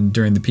happen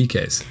during the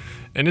PKs.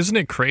 And isn't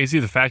it crazy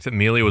the fact that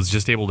Melia was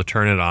just able to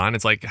turn it on?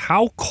 It's like,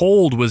 how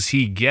cold was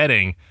he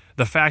getting?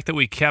 The fact that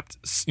we kept,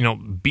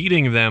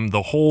 beating them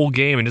the whole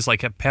game and just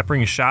kept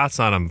peppering shots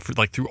on them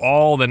through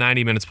all the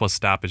 90 minutes plus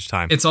stoppage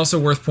time. It's also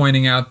worth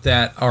pointing out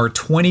that our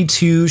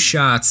 22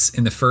 shots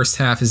in the first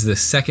half is the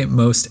second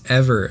most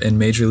ever in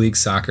Major League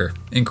Soccer.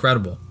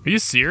 Incredible. Are you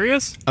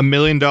serious? $1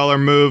 million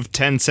move,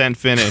 10-cent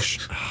finish.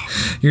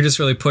 You're just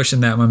really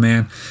pushing that, my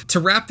man. To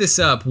wrap this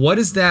up, what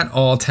does that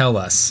all tell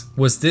us?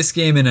 Was this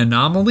game an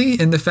anomaly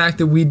in the fact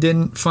that we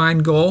didn't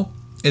find goal?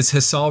 Is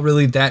Hasal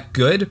really that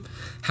good?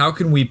 How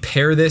can we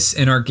pair this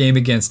in our game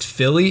against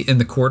Philly in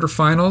the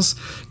quarterfinals?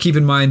 Keep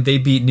in mind they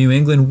beat New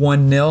England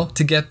 1-0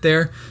 to get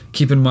there.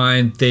 Keep in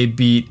mind they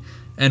beat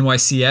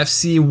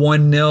NYCFC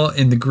 1-0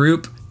 in the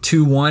group,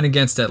 2-1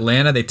 against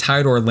Atlanta. They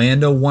tied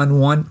Orlando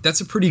 1-1.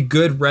 That's a pretty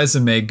good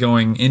resume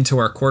going into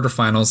our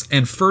quarterfinals.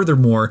 And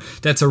furthermore,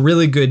 that's a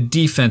really good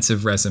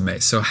defensive resume.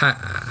 So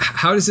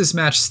how does this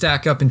match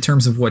stack up in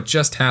terms of what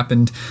just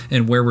happened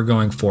and where we're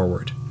going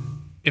forward?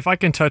 If I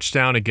can touch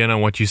down again on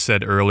what you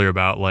said earlier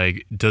about,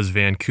 does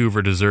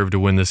Vancouver deserve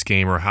to win this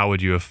game, or how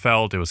would you have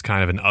felt? It was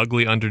kind of an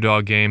ugly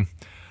underdog game.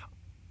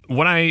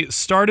 When I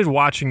started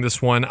watching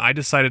this one, I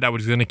decided I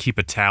was going to keep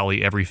a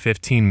tally every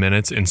 15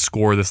 minutes and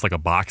score this like a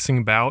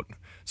boxing bout.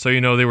 So,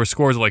 there were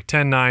scores of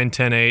 10-9,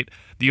 10-8.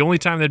 The only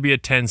time there'd be a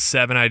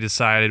 10-7, I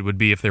decided, would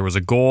be if there was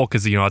a goal,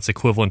 because, it's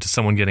equivalent to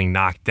someone getting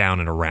knocked down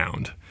in a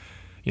round.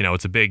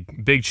 It's a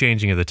big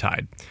changing of the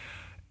tide.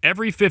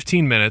 Every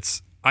 15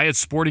 minutes, I had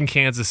Sporting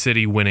Kansas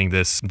City winning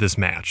this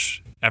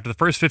match. After the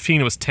first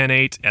 15, it was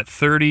 10-8. At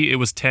 30, it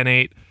was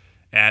 10-8.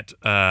 At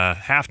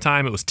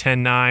halftime, it was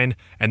 10-9.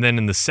 And then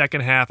in the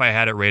second half, I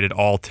had it rated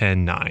all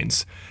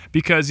 10-9s.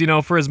 Because,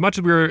 for as much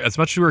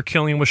as we were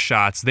killing with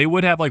shots, they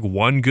would have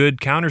one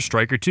good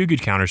counter-strike or two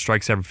good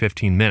counter-strikes every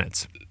 15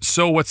 minutes.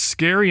 So what's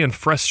scary and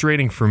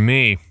frustrating for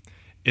me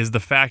is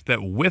the fact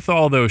that with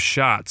all those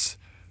shots,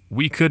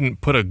 we couldn't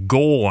put a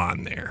goal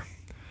on there.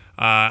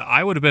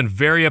 I would have been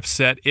very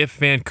upset if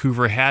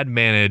Vancouver had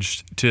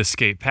managed to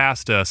escape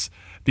past us,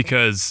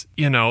 because,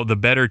 the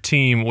better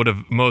team would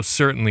have most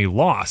certainly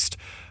lost.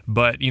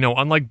 But,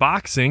 unlike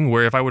boxing,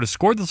 where if I would have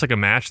scored this like a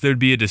match, there'd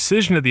be a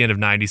decision at the end of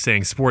 90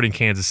 saying Sporting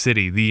Kansas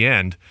City, the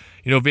end.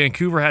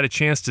 Vancouver had a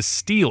chance to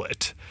steal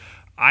it.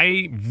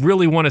 I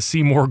really want to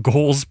see more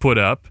goals put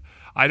up.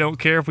 I don't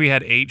care if we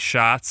had 8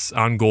 shots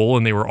on goal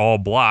and they were all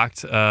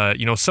blocked.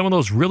 Some of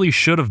those really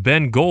should have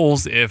been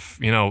goals if,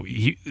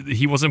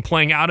 he wasn't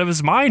playing out of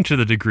his mind to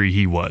the degree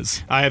he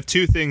was. I have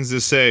 2 things to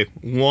say.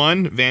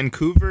 1,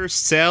 Vancouver,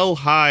 sell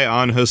high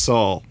on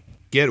Hasal.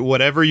 Get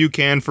whatever you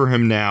can for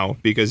him now,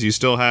 because you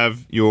still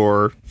have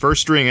your first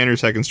string and your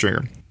second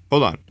stringer.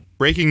 Hold on.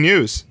 Breaking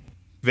news.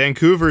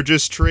 Vancouver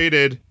just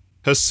traded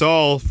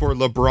Hasal for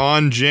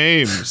LeBron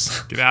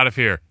James. Get out of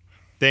here.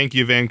 Thank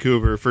you,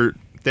 Vancouver,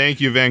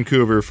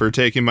 for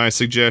taking my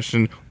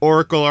suggestion.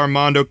 Oracle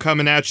Armando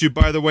coming at you.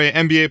 By the way,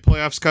 NBA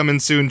playoffs coming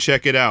soon.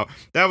 Check it out.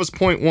 That was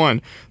point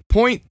 1.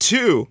 Point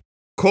 2,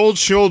 Cold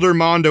Shoulder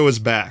Mondo is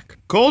back.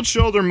 Cold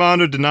Shoulder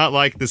Mondo did not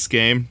like this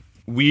game.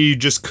 We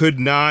just could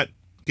not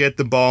get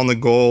the ball in the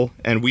goal,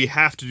 and we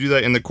have to do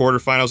that in the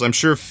quarterfinals. I'm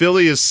sure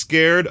Philly is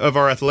scared of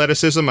our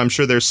athleticism. I'm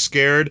sure they're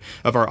scared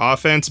of our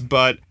offense,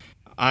 but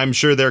I'm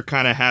sure they're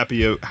kind of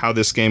happy of how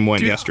this game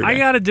went yesterday. I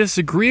gotta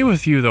disagree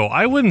with you, though.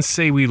 I wouldn't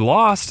say we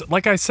lost.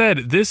 Like I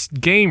said, this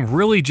game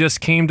really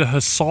just came to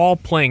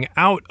Hasal playing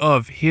out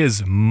of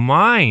his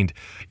mind.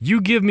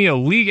 You give me a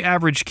league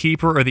average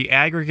keeper or the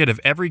aggregate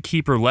of every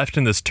keeper left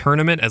in this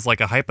tournament as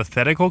a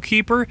hypothetical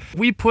keeper,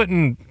 we put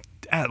in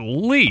at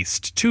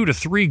least 2 to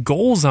 3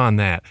 goals on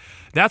that.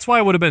 That's why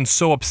I would have been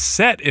so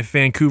upset if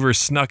Vancouver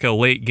snuck a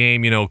late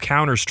game,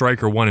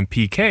 counter-strike or won in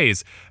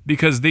PKs,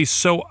 because they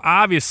so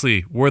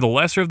obviously were the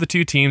lesser of the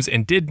 2 teams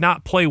and did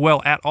not play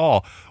well at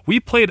all. We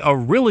played a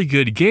really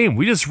good game.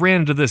 We just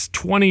ran into this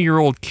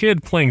 20-year-old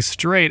kid playing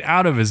straight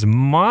out of his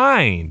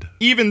mind.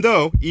 Even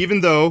though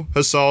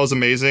Hasal is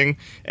amazing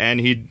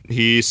and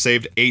he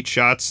saved 8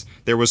 shots,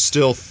 there was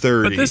still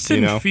 30. But this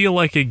didn't feel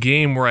like a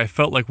game where I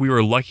felt like we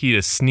were lucky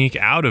to sneak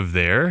out of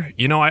there.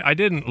 I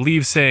didn't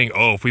leave saying,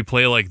 if we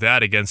play like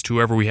that against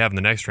whoever we have in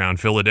the next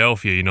round,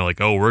 Philadelphia,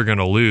 we're going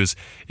to lose.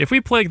 If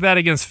we play that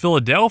against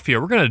Philadelphia,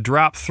 we're going to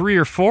drop 3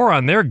 or 4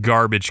 on their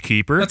garbage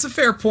keeper. That's a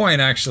fair point,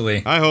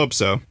 actually. I hope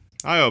so.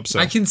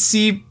 I can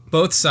see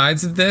both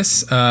sides of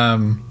this.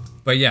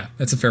 But yeah,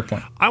 that's a fair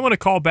point. I want to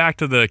call back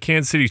to the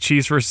Kansas City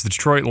Chiefs versus the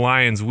Detroit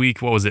Lions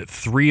week, what was it,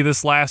 3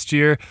 this last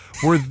year?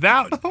 Where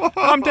that,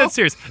 I'm dead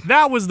serious.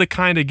 That was the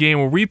kind of game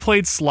where we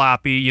played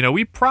sloppy. You know,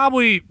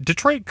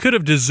 Detroit could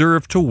have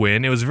deserved to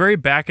win. It was very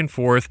back and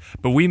forth,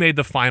 but we made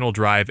the final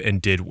drive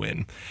and did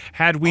win.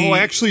 I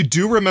actually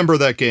do remember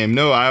that game.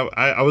 No,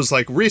 I was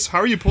like, Reese, how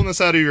are you pulling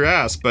this out of your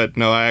ass? But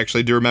no, I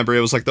actually do remember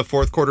it was like the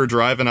fourth quarter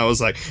drive, and I was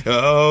like,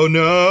 oh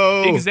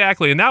no.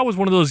 Exactly, and that was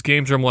one of those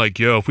games where I'm like,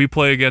 yo, if we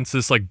play against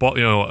this, like,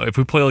 if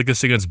we play like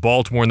this against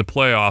Baltimore in the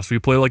playoffs, if we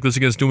play like this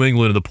against New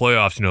England in the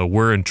playoffs,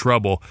 we're in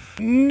trouble.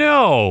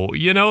 No,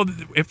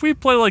 if we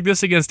play like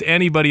this against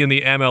anybody in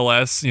the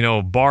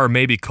MLS, bar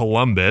maybe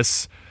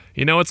Columbus,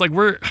 it's like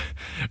we're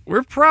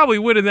probably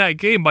winning that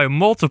game by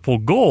multiple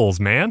goals,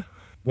 man.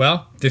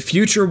 Well, the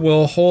future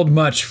will hold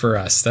much for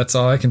us. That's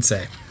all I can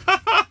say.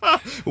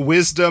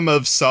 Wisdom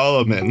of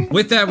Solomon.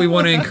 With that, we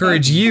want to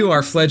encourage you,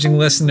 our fledgling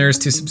listeners,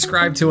 to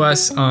subscribe to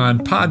us on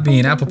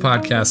Podbean, Apple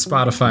Podcasts,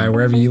 Spotify,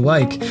 wherever you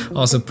like.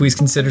 Also, please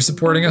consider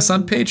supporting us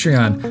on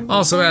Patreon.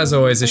 Also, as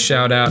always, a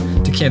shout out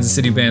to Kansas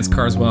City bands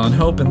Carswell and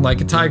Hope and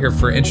Like a Tiger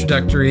for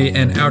introductory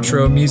and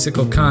outro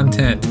musical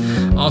content.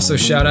 Also,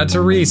 shout out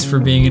to Reese for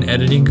being an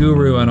editing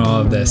guru on all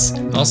of this.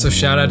 Also,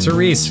 shout out to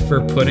Reese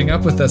for putting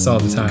up with us all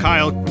the time.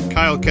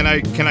 Kyle, can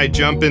I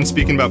jump in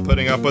speaking about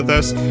putting up with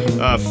us?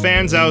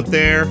 Fans out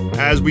there,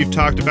 as we've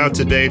talked about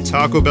today,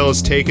 Taco Bell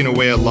has taken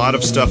away a lot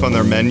of stuff on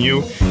their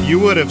menu. You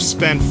would have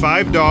spent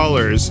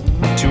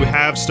 $5 to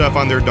have stuff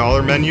on their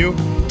dollar menu.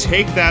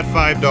 Take that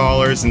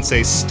 $5 and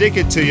say, stick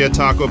it to you,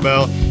 Taco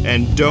Bell,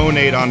 and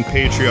donate on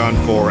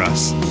Patreon for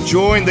us.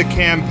 Join the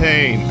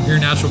campaign. You're a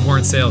natural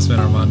born salesman,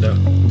 Armando.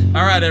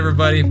 All right,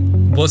 everybody.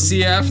 We'll see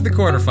you after the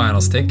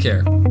quarterfinals. Take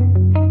care.